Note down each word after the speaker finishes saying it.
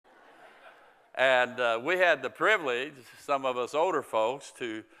And we had the privilege, some of us older folks,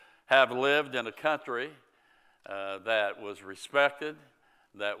 to have lived in a country that was respected,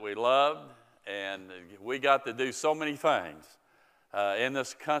 that we loved, and we got to do so many things in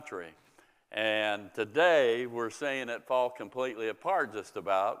this country. And today, we're seeing it fall completely apart just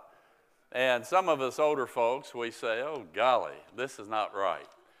about. And some of us older folks, we say, oh, golly, this is not right.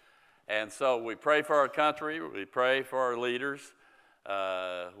 And so we pray for our country. We pray for our leaders.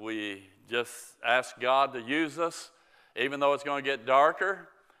 We just ask God to use us, even though it's going to get darker.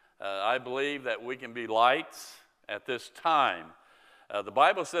 I believe that we can be lights at this time. The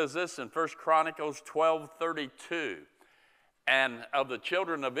Bible says this in 1 Chronicles 12:32. And of the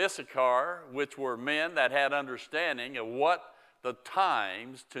children of Issachar, which were men that had understanding of what the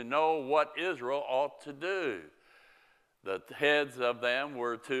times, to know what Israel ought to do. The heads of them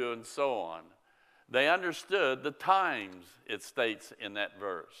were to, and so on. They understood the times, it states in that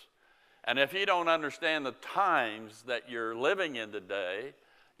verse. And if you don't understand the times that you're living in today,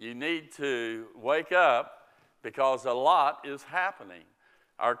 you need to wake up, because a lot is happening.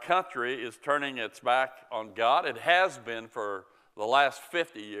 Our country is turning its back on God. It has been for the last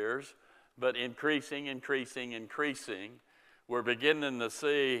 50 years, but increasing. We're beginning to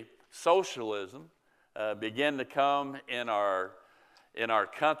see socialism begin to come in our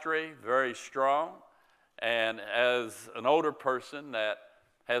country very strong. And as an older person that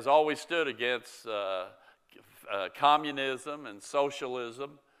has always stood against communism and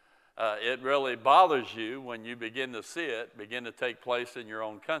socialism, it really bothers you when you begin to see it begin to take place in your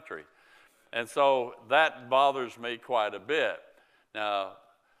own country. And so that bothers me quite a bit. Now,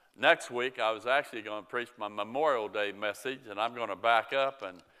 next week I was actually going to preach my Memorial Day message, and I'm going to back up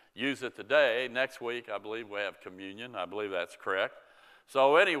and use it today. Next week I believe we have communion. I believe that's correct.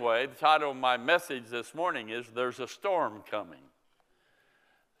 So anyway, the title of my message this morning is There's a Storm Coming.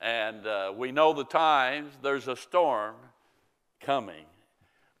 And we know the times. There's a storm coming.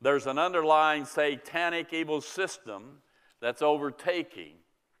 There's an underlying satanic evil system that's overtaking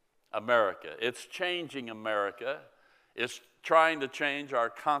America. It's changing America. It's trying to change our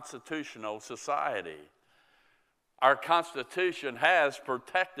constitutional society. Our Constitution has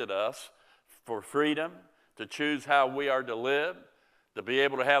protected us for freedom to choose how we are to live, to be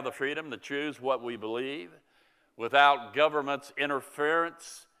able to have the freedom to choose what we believe without government's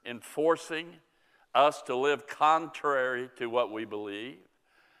interference in forcing us to live contrary to what we believe.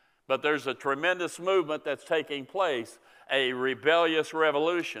 But there's a tremendous movement that's taking place, a rebellious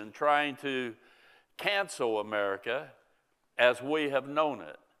revolution trying to cancel America as we have known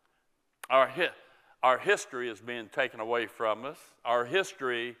it. Our history is being taken away from us. Our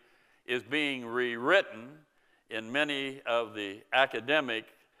history is being rewritten in many of the academic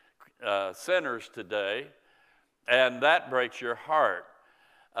centers today, and that breaks your heart.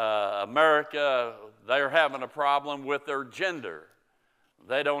 America, they're having a problem with their gender.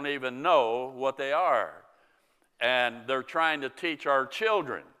 They don't even know what they are. And they're trying to teach our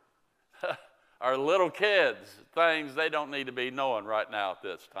children, our little kids, things they don't need to be knowing right now at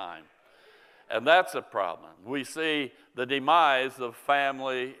this time. And that's a problem. We see the demise of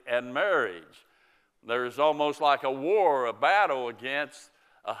family and marriage. There's almost like a war, a battle against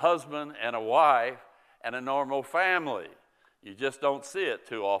a husband and a wife and a normal family. You just don't see it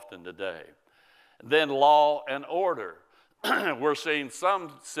too often today. Then law and order. We're seeing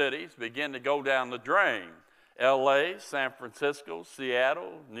some cities begin to go down the drain. LA, San Francisco,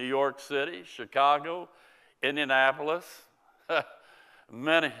 Seattle, New York City, Chicago, Indianapolis,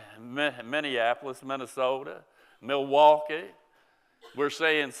 Minneapolis, Minnesota, Milwaukee. We're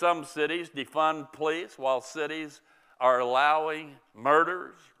seeing some cities defund police while cities are allowing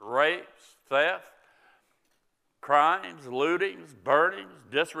murders, rapes, theft, crimes, lootings, burnings,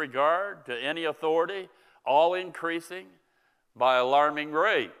 disregard to any authority, all increasing by alarming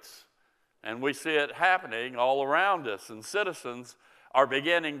rates. And we see it happening all around us, and citizens are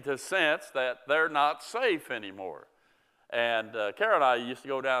beginning to sense that they're not safe anymore. And Kara and I used to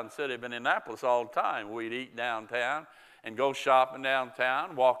go down to the city of Indianapolis all the time. We'd eat downtown and go shopping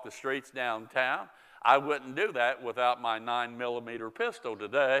downtown, walk the streets downtown. I wouldn't do that without my 9mm pistol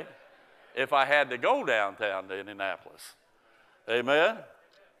today if I had to go downtown to Indianapolis. Amen?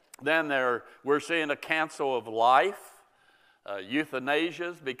 Then we're seeing a cancel of life.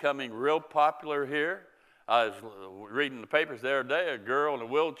 Euthanasia is becoming real popular here. I was reading the papers the other day, a girl in a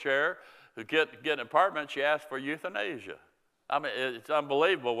wheelchair who get an apartment, she asked for euthanasia. I mean, it's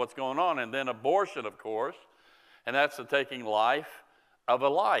unbelievable what's going on. And then abortion, of course, and that's the taking life of a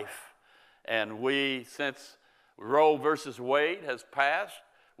life. And since Roe versus Wade has passed,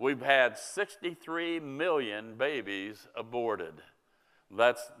 we've had 63 million babies aborted.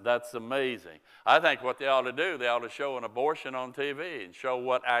 That's amazing. I think what they ought to do, they ought to show an abortion on TV and show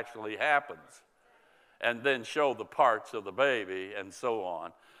what actually happens, and then show the parts of the baby and so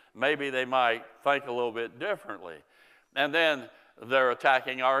on. Maybe they might think a little bit differently. And then they're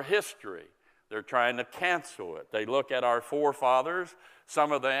attacking our history. They're trying to cancel it. They look at our forefathers,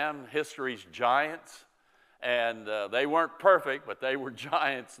 some of them, history's giants, and they weren't perfect, but they were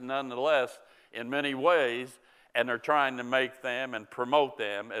giants nonetheless in many ways, and they're trying to make them and promote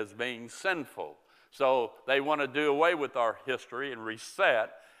them as being sinful. So they want to do away with our history and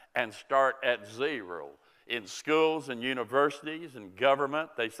reset and start at zero. In schools and universities and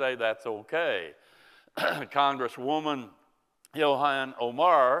government, they say that's okay. Congresswoman Ilhan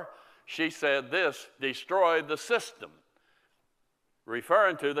Omar, she said this: destroy the system,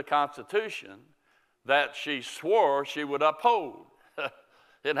 referring to the Constitution that she swore she would uphold.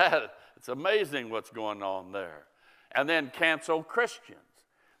 It's amazing what's going on there. And then cancel Christians.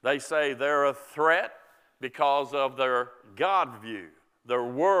 They say they're a threat because of their God view, their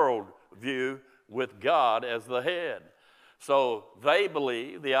world view with God as the head. So they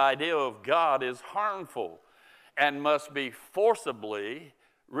believe the idea of God is harmful and must be forcibly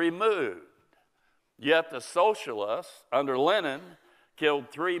removed. Yet the socialists under Lenin killed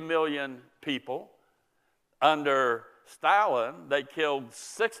 3 million people. Under Stalin, they killed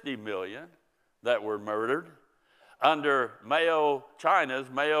 60 million that were murdered. Under China's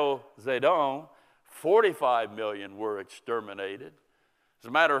Mao Zedong, 45 million were exterminated. As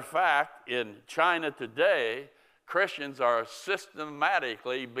a matter of fact, in China today, Christians are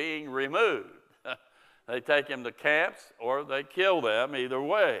systematically being removed. They take them to camps or they kill them, either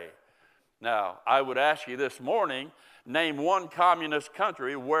way. Now, I would ask you this morning, name one communist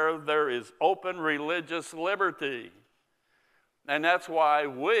country where there is open religious liberty. And that's why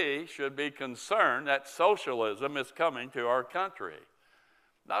we should be concerned that socialism is coming to our country.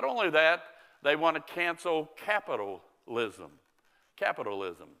 Not only that, they want to cancel capitalism.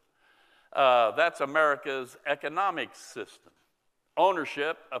 That's America's economic system.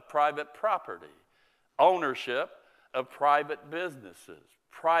 Ownership of private property. Ownership of private businesses.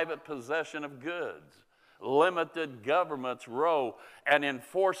 Private possession of goods. Limited government's role and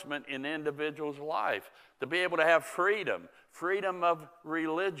enforcement in individuals' life. To be able to have freedom. Freedom of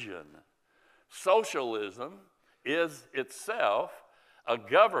religion. Socialism is itself a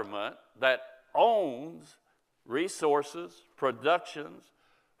government that owns resources, productions,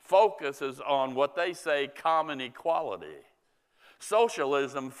 focuses on what they say common equality.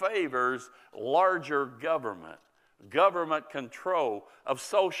 Socialism favors larger government, government control of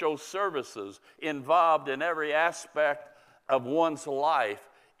social services involved in every aspect of one's life.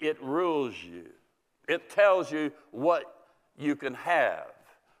 It rules you. It tells you what you can have,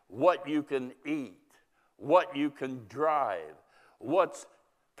 what you can eat, what you can drive, what's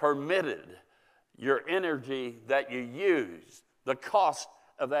permitted, your energy that you use, the cost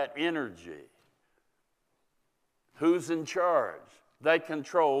of that energy. Who's in charge? They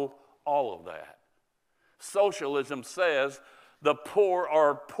control all of that. Socialism says the poor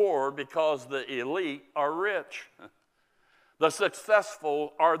are poor because the elite are rich. The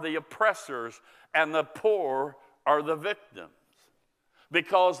successful are the oppressors and the poor are the victims.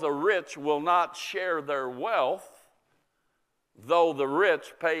 Because the rich will not share their wealth, though the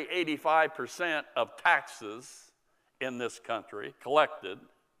rich pay 85% of taxes in this country collected.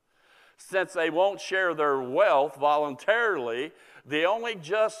 Since they won't share their wealth voluntarily, the only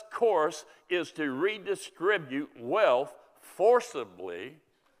just course is to redistribute wealth forcibly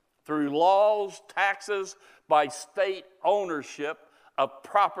through laws, taxes, by state ownership of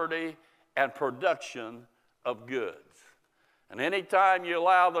property and production of goods. And anytime you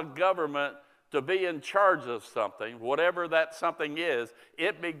allow the government to be in charge of something, whatever that something is,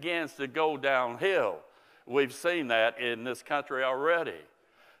 it begins to go downhill. We've seen that in this country already.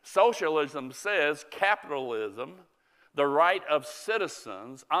 Socialism says capitalism, the right of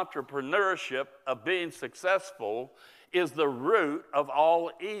citizens, entrepreneurship, of being successful, is the root of all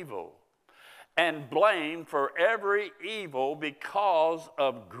evil, and blamed for every evil because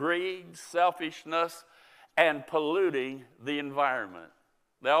of greed, selfishness, and polluting the environment.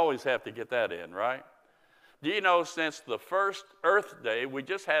 They always have to get that in, right? Do you know, since the first Earth Day, we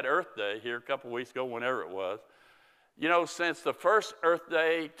just had Earth Day here a couple weeks ago, whenever it was. You know, since the first Earth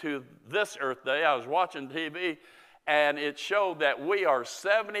Day to this Earth Day, I was watching TV, and it showed that we are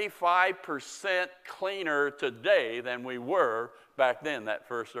 75% cleaner today than we were back then, that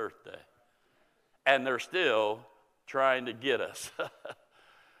first Earth Day. And they're still trying to get us.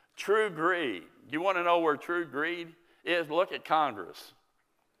 True greed. You want to know where true greed is? Look at Congress.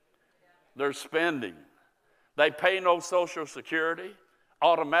 They're spending. They pay no Social Security.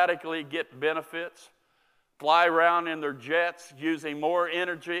 automatically get benefits, fly around in their jets using more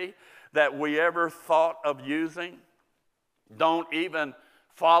energy that we ever thought of using, don't even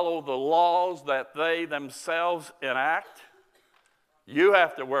follow the laws that they themselves enact. You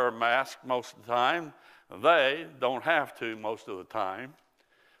have to wear a mask most of the time. They don't have to most of the time.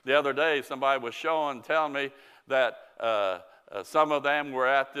 The other day, somebody was telling me that some of them were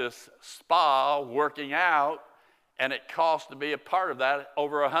at this spa working out, and it cost to be a part of that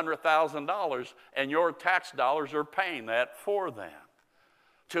over $100,000, and your tax dollars are paying that for them.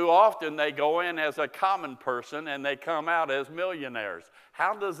 Too often they go in as a common person and they come out as millionaires.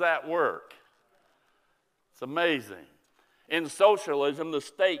 How does that work? It's amazing. In socialism, the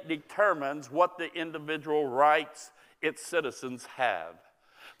state determines what the individual rights its citizens have.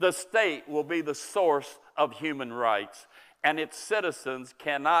 The state will be the source of human rights, and its citizens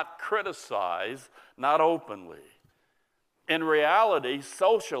cannot criticize, not openly. In reality,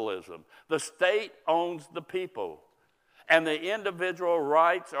 socialism, the state owns the people, and the individual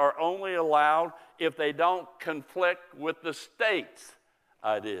rights are only allowed if they don't conflict with the state's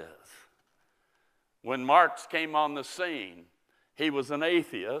ideas. When Marx came on the scene, he was an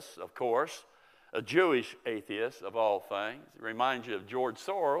atheist, of course, a Jewish atheist of all things. It reminds you of George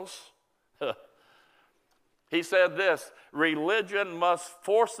Soros. He said this: religion must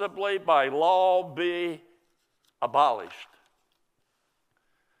forcibly by law be abolished.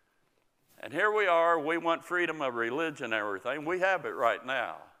 And here we are, we want freedom of religion and everything. We have it right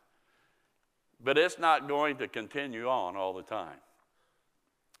now. But it's not going to continue on all the time.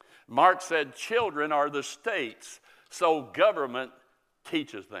 Marx said children are the state's, so government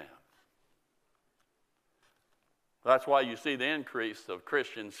teaches them. That's why you see the increase of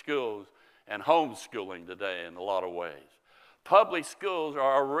Christian schools and homeschooling today in a lot of ways. Public schools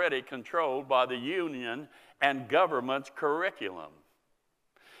are already controlled by the union and government's curriculum.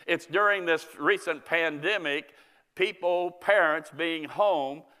 It's during this recent pandemic, parents being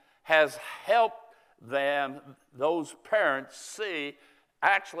home, has helped those parents see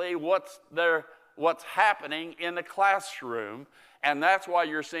actually what's happening in the classroom. And that's why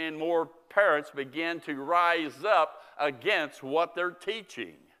you're seeing more parents begin to rise up against what they're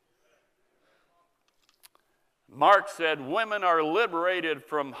teaching. Marx said women are liberated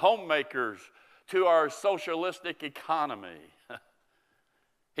from homemakers to our socialistic economy.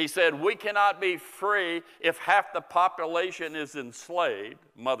 He said we cannot be free if half the population is enslaved,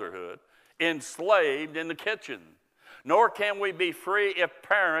 motherhood, enslaved in the kitchen. Nor can we be free if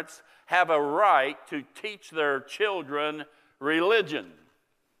parents have a right to teach their children religion.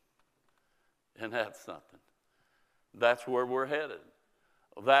 And that's something. That's where we're headed.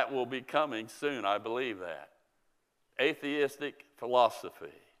 That will be coming soon, I believe that. Atheistic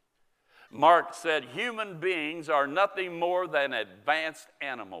philosophy. Marx said human beings are nothing more than advanced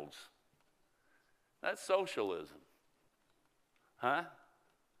animals. That's socialism. Huh?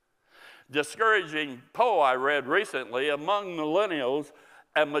 Discouraging poll I read recently, among millennials,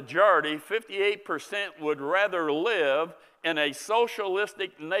 a majority, 58%, would rather live in a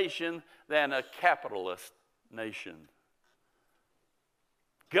socialistic nation than a capitalist nation.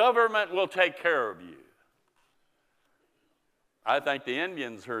 Government will take care of you. I think the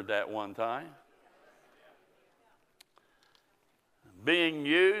Indians heard that one time. Being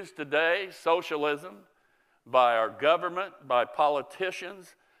used today, socialism, by our government, by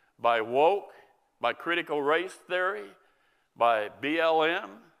politicians, by woke, by critical race theory, by BLM,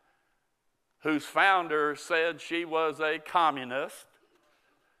 whose founder said she was a communist,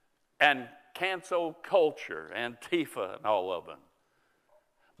 and cancel culture, Antifa, and all of them.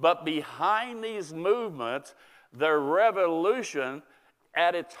 But behind these movements, their revolution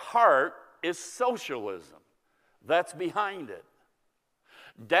at its heart is socialism. That's behind it.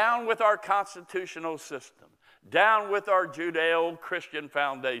 Down with our constitutional system. Down with our Judeo-Christian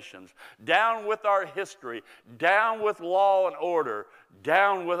foundations. Down with our history. Down with law and order.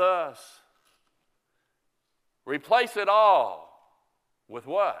 Down with us. Replace it all with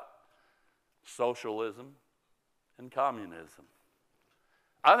what? Socialism and communism.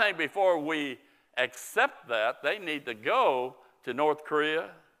 I think before we accept that, they need to go to North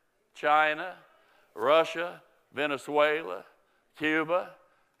Korea, China, Russia, Venezuela, Cuba.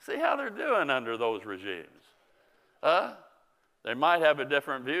 See how they're doing under those regimes. They might have a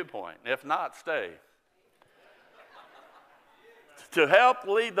different viewpoint. If not, stay. To help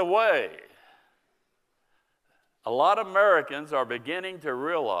lead the way, a lot of Americans are beginning to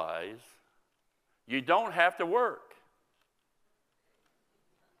realize you don't have to work.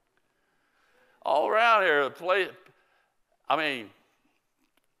 All around here, $17,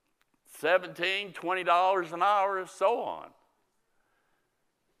 $20 an hour, and so on.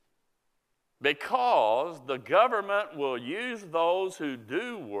 because the government will use those who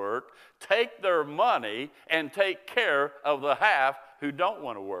do work, take their money, and take care of the half who don't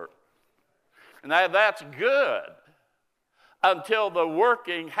want to work. Now, that's good until the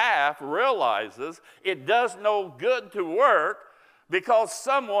working half realizes it does no good to work because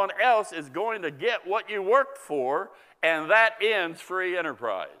someone else is going to get what you worked for, and that ends free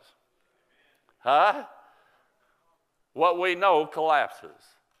enterprise. Huh? What we know collapses.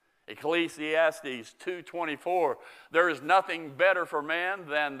 Ecclesiastes 2:24, there is nothing better for man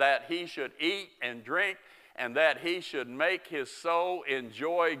than that he should eat and drink, and that he should make his soul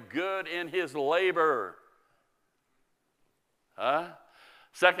enjoy good in his labor. Huh?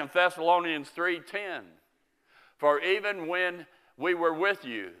 2 Thessalonians 3:10, for even when we were with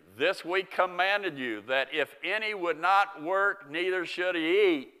you, this we commanded you, that if any would not work, neither should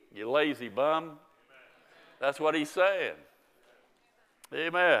he eat. You lazy bum. That's what he's saying.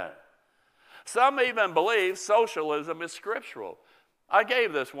 Amen. Some even believe socialism is scriptural. I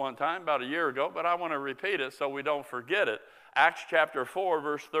gave this one time about a year ago, but I want to repeat it so we don't forget it. Acts chapter 4,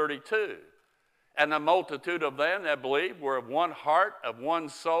 verse 32. And the multitude of them that believed were of one heart, of one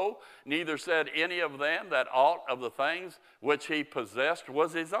soul. Neither said any of them that aught of the things which he possessed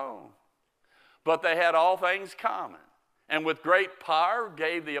was his own, but they had all things common. And with great power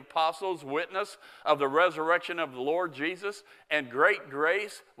gave the apostles witness of the resurrection of the Lord Jesus, and great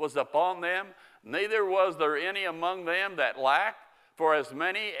grace was upon them. Neither was there any among them that lacked, for as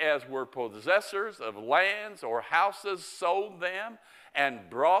many as were possessors of lands or houses sold them, and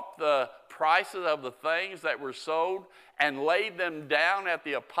brought the prices of the things that were sold, and laid them down at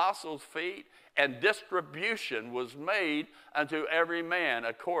the apostles' feet, and distribution was made unto every man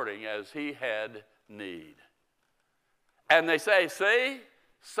according as he had need. And they say, see,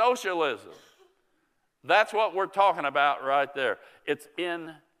 socialism. That's what we're talking about right there. It's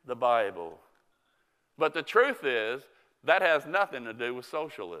in the Bible. But the truth is, that has nothing to do with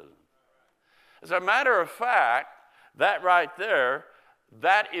socialism. As a matter of fact, that right there,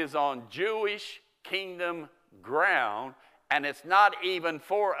 that is on Jewish kingdom ground, and it's not even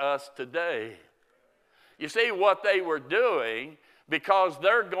for us today. You see, what they were doing, because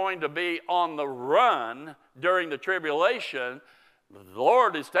they're going to be on the run during the tribulation, the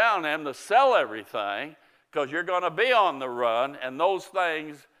Lord is telling them to sell everything because you're going to be on the run, and those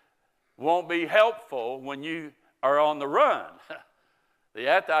things won't be helpful when you are on the run. The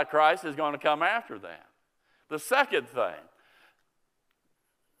Antichrist is going to come after them. The second thing,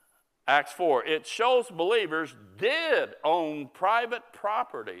 Acts 4, it shows believers did own private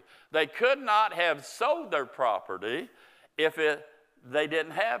property. They could not have sold their property if they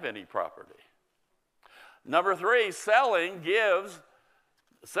didn't have any property. Number 3,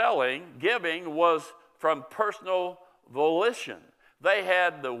 giving was from personal volition. They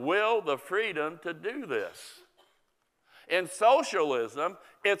had the will, the freedom to do this. In socialism,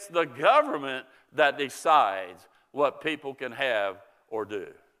 it's the government that decides what people can have or do.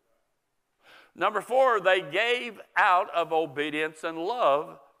 Number 4, they gave out of obedience and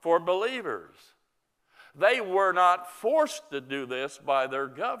love for believers. They were not forced to do this by their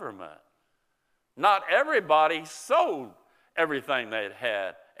government. Not everybody sold everything they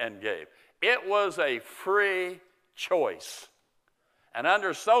had and gave. It was a free choice. And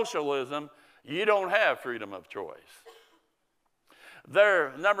under socialism, you don't have freedom of choice.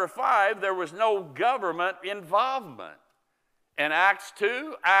 Number 5, there was no government involvement. In Acts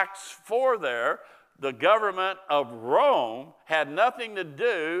 2, Acts 4 there, the government of Rome had nothing to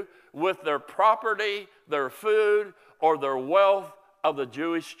do with their property, their food, or their wealth of the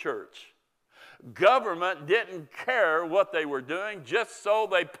Jewish church. Government didn't care what they were doing, just so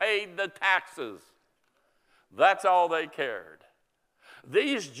they paid the taxes. That's all they cared.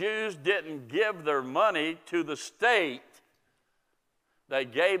 These Jews didn't give their money to the state. They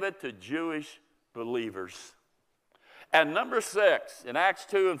gave it to Jewish believers. And number 6, in Acts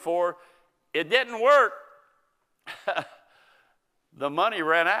 2 and 4, it didn't work. The money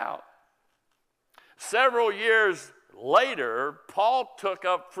ran out. Several years later, Paul took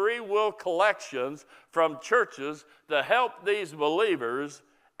up free will collections from churches to help these believers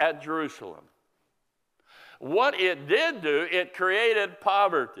at Jerusalem. What it did do, it created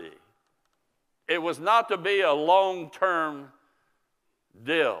poverty. It was not to be a long-term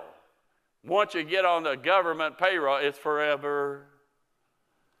deal. Once you get on the government payroll, it's forever.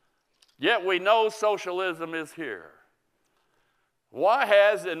 Yet we know socialism is here.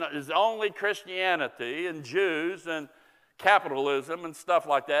 Why is only Christianity and Jews and capitalism and stuff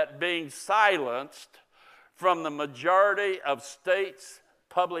like that being silenced from the majority of states'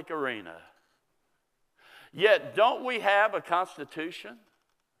 public arena? Yet don't we have a constitution?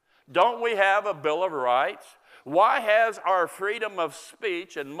 Don't we have a Bill of Rights? Why has our freedom of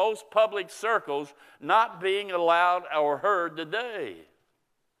speech in most public circles not being allowed or heard today?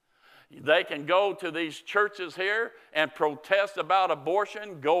 They can go to these churches here and protest about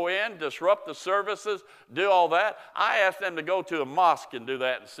abortion, go in, disrupt the services, do all that. I ask them to go to a mosque and do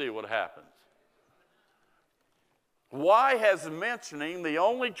that and see what happens. Why has mentioning the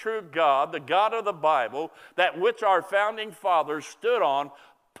only true God, the God of the Bible, that which our founding fathers stood on,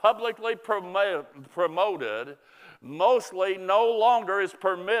 publicly promoted, mostly no longer is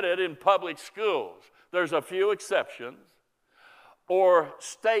permitted in public schools? There's a few exceptions. Or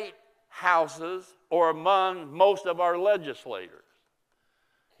state houses, or among most of our legislators.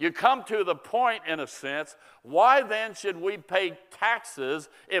 You come to the point, in a sense, why then should we pay taxes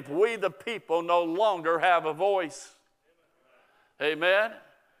if we, the people, no longer have a voice? Amen?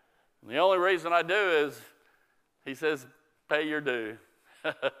 And the only reason I do is, he says, pay your due.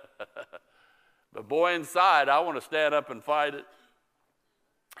 But boy, inside, I want to stand up and fight it.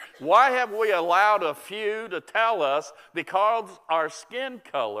 Why have we allowed a few to tell us because our skin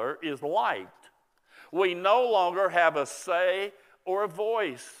color is light, we no longer have a say or a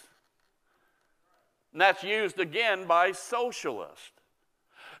voice? And that's used again by socialists.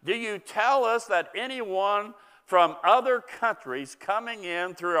 Do you tell us that anyone from other countries coming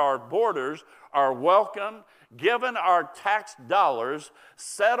in through our borders are welcome, given our tax dollars,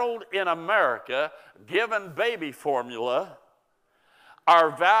 settled in America, given baby formula,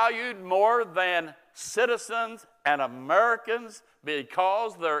 are valued more than citizens and Americans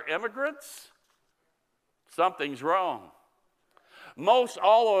because they're immigrants? Something's wrong. Most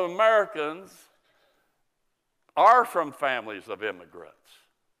all of Americans are from families of immigrants.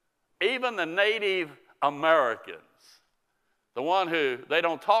 Even the Native Americans, the one who they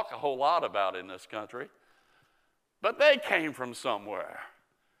don't talk a whole lot about in this country, but they came from somewhere.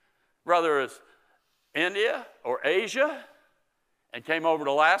 Whether it's India or Asia, and came over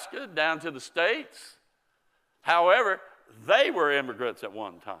to Alaska, down to the States. However, they were immigrants at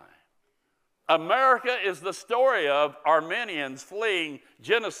one time. America is the story of Armenians fleeing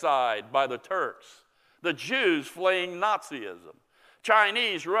genocide by the Turks, the Jews fleeing Nazism,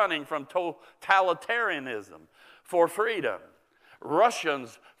 Chinese running from totalitarianism for freedom,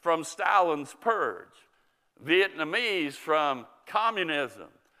 Russians from Stalin's purge, Vietnamese from communism,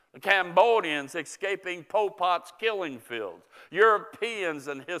 the Cambodians escaping Pol Pot's killing fields, Europeans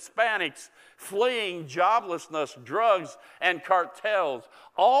and Hispanics fleeing joblessness, drugs, and cartels,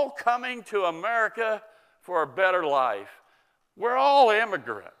 all coming to America for a better life. We're all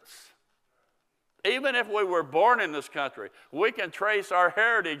immigrants. Even if we were born in this country, we can trace our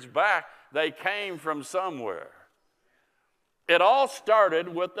heritage back. They came from somewhere. It all started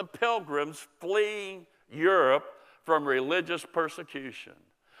with the Pilgrims fleeing Europe from religious persecution.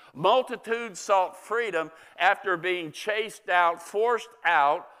 Multitudes sought freedom after being chased out, forced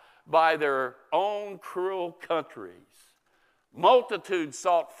out by their own cruel countries. Multitudes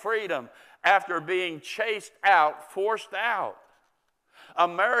sought freedom after being chased out, forced out.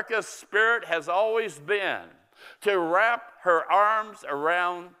 America's spirit has always been to wrap her arms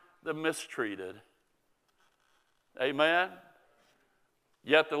around the mistreated. Amen?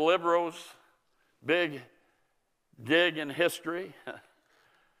 Yet the liberals, big dig in history,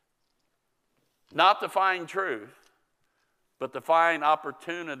 not to find truth, but to find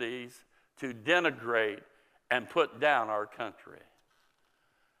opportunities to denigrate and put down our country.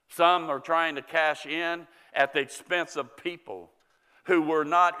 Some are trying to cash in at the expense of people who were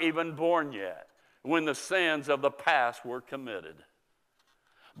not even born yet when the sins of the past were committed.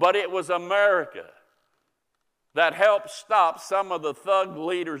 But it was America that helped stop some of the thug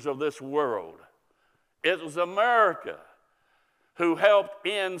leaders of this world. It was America who helped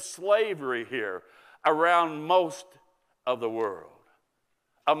end slavery here around most of the world.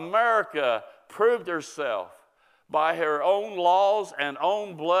 America proved herself by her own laws and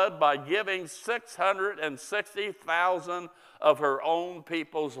own blood by giving 660,000 of her own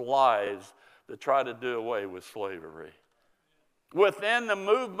people's lives to try to do away with slavery. Within the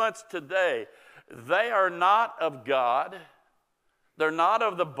movements today, they are not of God. They're not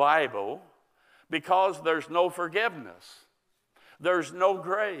of the Bible because there's no forgiveness. There's no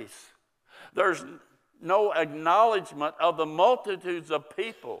grace. There's no acknowledgement of the multitudes of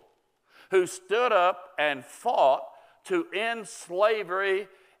people who stood up and fought to end slavery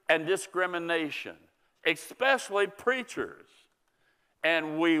and discrimination, especially preachers.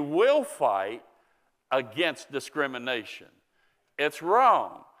 And we will fight against discrimination. It's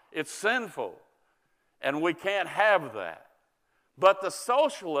wrong. It's sinful. And we can't have that. But the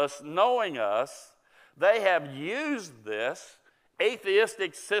socialists, knowing us, they have used this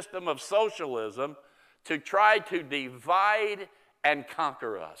atheistic system of socialism to try to divide and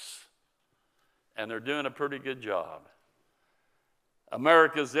conquer us. And they're doing a pretty good job.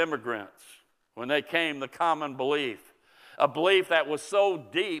 America's immigrants, when they came, the common belief, a belief that was so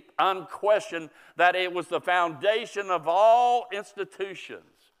deep, unquestioned, that it was the foundation of all institutions.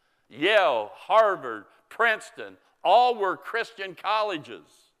 Yale, Harvard, Princeton, all were Christian colleges.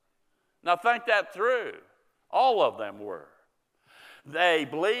 Now think that through. All of them were. They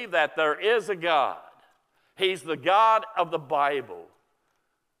believe that there is a God. He's the God of the Bible.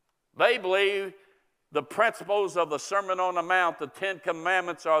 They believe the principles of the Sermon on the Mount, the Ten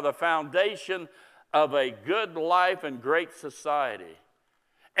Commandments, are the foundation of a good life and great society,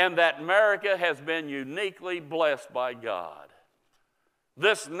 and that America has been uniquely blessed by God.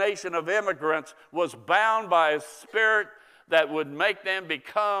 This nation of immigrants was bound by a spirit that would make them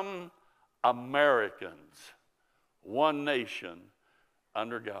become Americans, one nation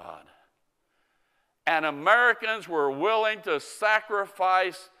under God. And Americans were willing to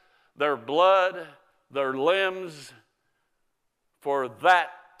sacrifice their blood, their limbs, for that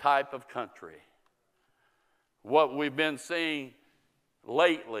type of country. What we've been seeing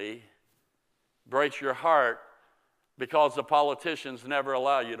lately breaks your heart, because the politicians never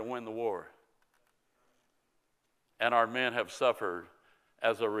allow you to win the war. And our men have suffered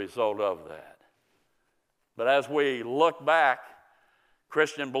as a result of that. But as we look back,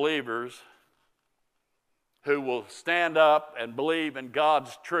 Christian believers who will stand up and believe in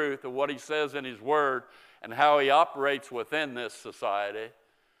God's truth of what He says in His Word and how He operates within this society,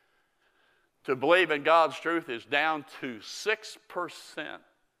 to believe in God's truth is down to 6%.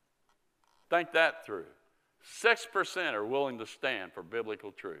 Think that through. 6% are willing to stand for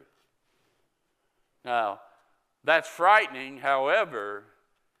biblical truth. Now, that's frightening. However,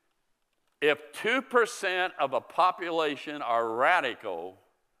 if 2% of a population are radical,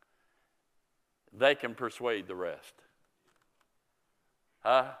 they can persuade the rest.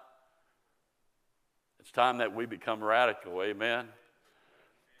 Huh? It's time that we become radical, amen?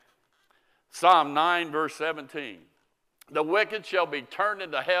 Psalm 9, verse 17. The wicked shall be turned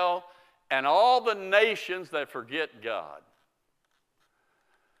into hell, and all the nations that forget God.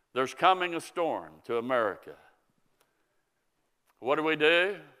 There's coming a storm to America. What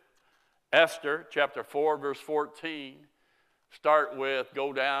do? Esther, chapter 4, verse 14. Start with,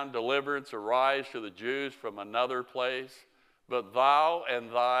 go down, deliverance arise to the Jews from another place. But thou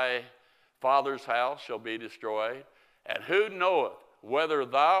and thy father's house shall be destroyed. And who knoweth whether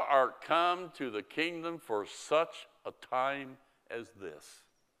thou art come to the kingdom for such a time as this?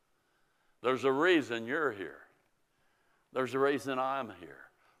 There's a reason you're here. There's a reason I'm here.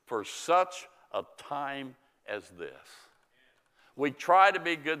 For such a time as this. We try to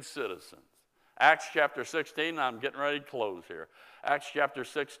be good citizens. Acts chapter 16, I'm getting ready to close here. Acts chapter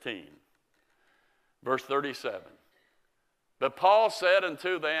 16, verse 37. But Paul said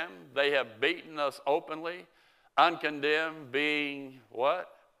unto them, they have beaten us openly, uncondemned, being what?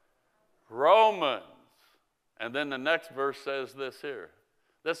 Romans. And then the next verse says this here.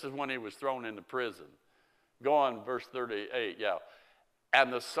 This is when he was thrown into prison. Go on, verse 38, yeah.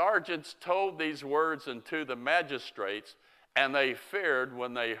 And the sergeants told these words unto the magistrates, and they feared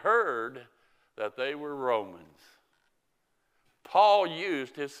when they heard that they were Romans. Paul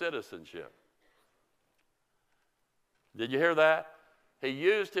used his citizenship. Did you hear that? He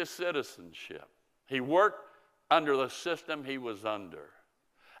used his citizenship. He worked under the system he was under.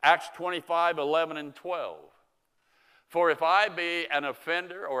 Acts 25, 11 and 12. For if I be an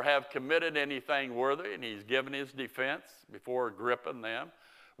offender or have committed anything worthy, and he's given his defense before Agrippa and them,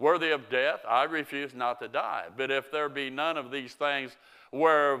 worthy of death, I refuse not to die. But if there be none of these things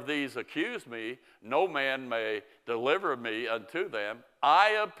whereof these accuse me, no man may deliver me unto them.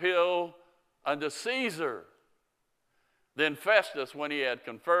 I appeal unto Caesar. Then Festus, when he had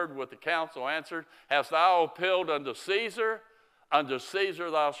conferred with the council, answered, Hast thou appealed unto Caesar? Unto Caesar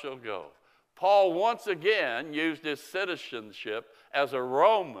thou shalt go. Paul once again used his citizenship as a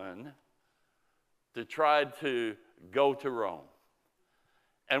Roman to try to go to Rome.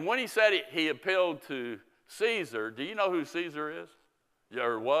 And when he said he appealed to Caesar, do you know who Caesar is?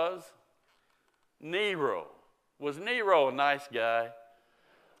 Or was? Nero. Was Nero a nice guy?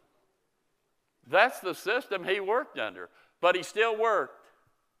 That's the system he worked under. But he still worked.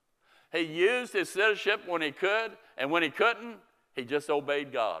 He used his citizenship when he could, and when he couldn't, he just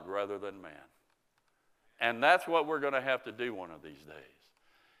obeyed God rather than man. And that's what we're going to have to do one of these days.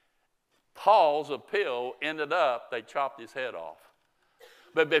 Paul's appeal ended up, they chopped his head off.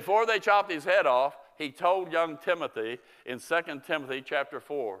 But before they chopped his head off, he told young Timothy in 2 Timothy chapter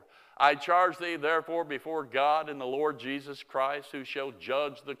 4, I charge thee therefore before God and the Lord Jesus Christ, who shall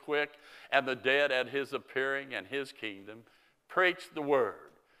judge the quick and the dead at his appearing and his kingdom, preach the word.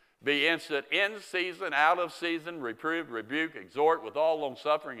 Be instant in season, out of season, reprove, rebuke, exhort with all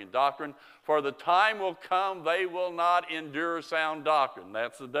longsuffering and doctrine. For the time will come, they will not endure sound doctrine.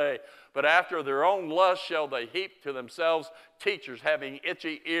 That's the day. But after their own lust shall they heap to themselves teachers having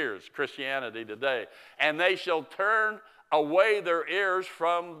itchy ears, Christianity today. And they shall turn away their ears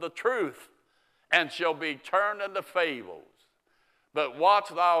from the truth, and shall be turned unto fables. But watch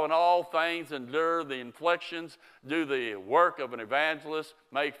thou in all things, endure the inflictions, do the work of an evangelist,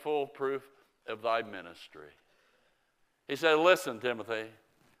 make full proof of thy ministry. He said, listen, Timothy,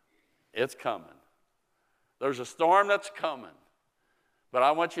 it's coming. There's a storm that's coming. But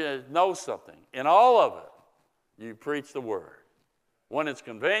I want you to know something. In all of it, you preach the word. When it's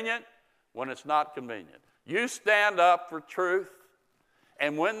convenient, when it's not convenient. You stand up for truth.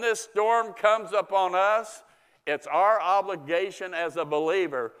 And when this storm comes upon us, it's our obligation as a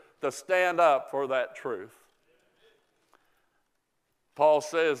believer to stand up for that truth. Paul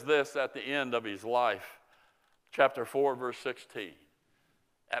says this at the end of his life, chapter 4, verse 16.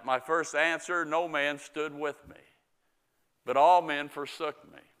 At my first answer, no man stood with me, but all men forsook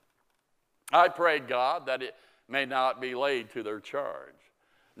me. I prayed God that it may not be laid to their charge.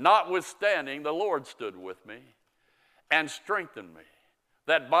 Notwithstanding, the Lord stood with me and strengthened me,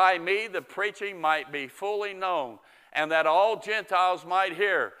 that by me the preaching might be fully known, and that all Gentiles might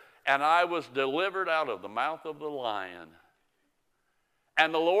hear. And I was delivered out of the mouth of the lion.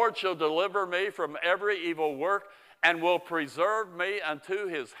 And the Lord shall deliver me from every evil work, and will preserve me unto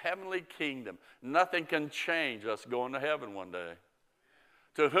his heavenly kingdom. Nothing can change us going to heaven one day.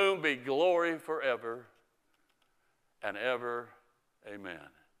 To whom be glory forever and ever. Amen.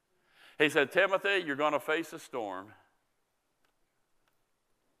 He said, Timothy, you're going to face a storm.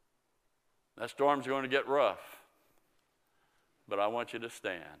 That storm's going to get rough, but I want you to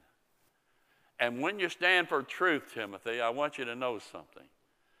stand. And when you stand for truth, Timothy, I want you to know something.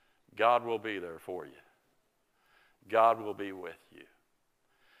 God will be there for you. God will be with you.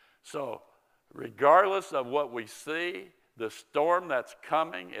 So, regardless of what we see, the storm that's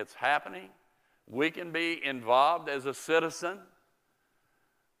coming, it's happening. We can be involved as a citizen,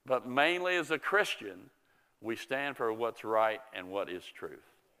 but mainly as a Christian, we stand for what's right and what is truth.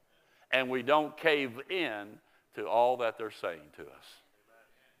 And we don't cave in to all that they're saying to us.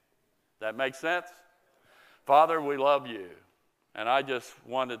 That makes sense? Father, we love you. And I just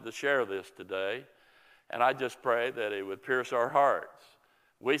wanted to share this today. And I just pray that it would pierce our hearts.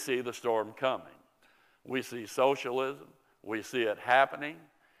 We see the storm coming. We see socialism. We see it happening.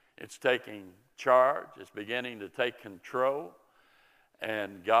 It's taking charge. It's beginning to take control.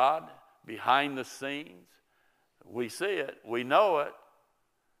 And God, behind the scenes, we see it. We know it.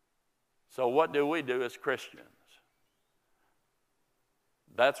 So what do we do as Christians?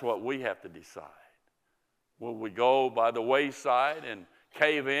 That's what we have to decide. Will we go by the wayside and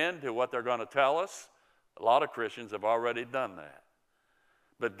cave in to what they're going to tell us? A lot of Christians have already done that.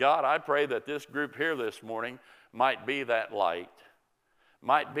 But God, I pray that this group here this morning might be that light,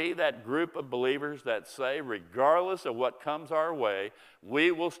 might be that group of believers that say, regardless of what comes our way,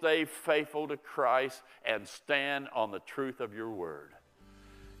 we will stay faithful to Christ and stand on the truth of your word.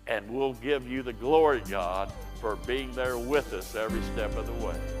 And we'll give you the glory, God, for being there with us every step of the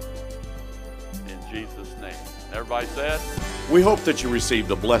way. In Jesus' name. Everybody said? We hope that you received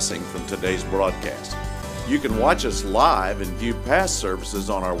a blessing from today's broadcast. You can watch us live and view past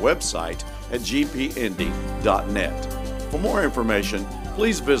services on our website at gpindy.net. For more information,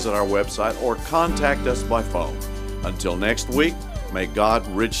 please visit our website or contact us by phone. Until next week, may God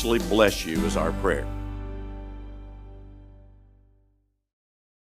richly bless you is our prayer.